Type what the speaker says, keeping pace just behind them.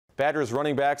Badgers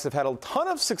running backs have had a ton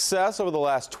of success over the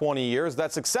last 20 years.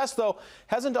 That success, though,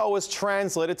 hasn't always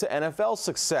translated to NFL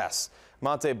success.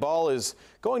 Montee Ball is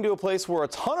going to a place where a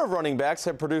ton of running backs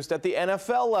have produced at the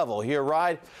NFL level. He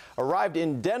arrived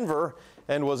in Denver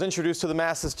and was introduced to the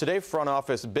masses today. Front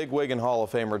office bigwig and Hall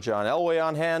of Famer John Elway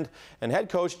on hand and head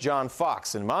coach John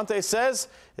Fox. And Montee says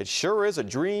it sure is a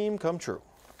dream come true.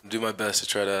 Do my best to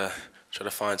try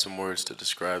to find some words to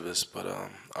describe this, but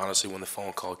honestly, when the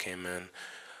phone call came in,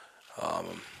 I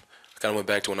kind of went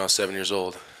back to when I was 7 years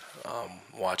old,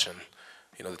 watching,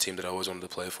 the team that I always wanted to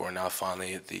play for. And now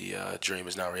finally, the dream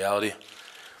is now reality.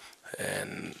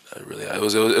 And it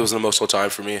was an emotional time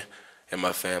for me and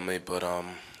my family. But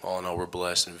all in all, we're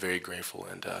blessed and very grateful.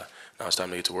 And now it's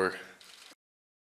time to get to work.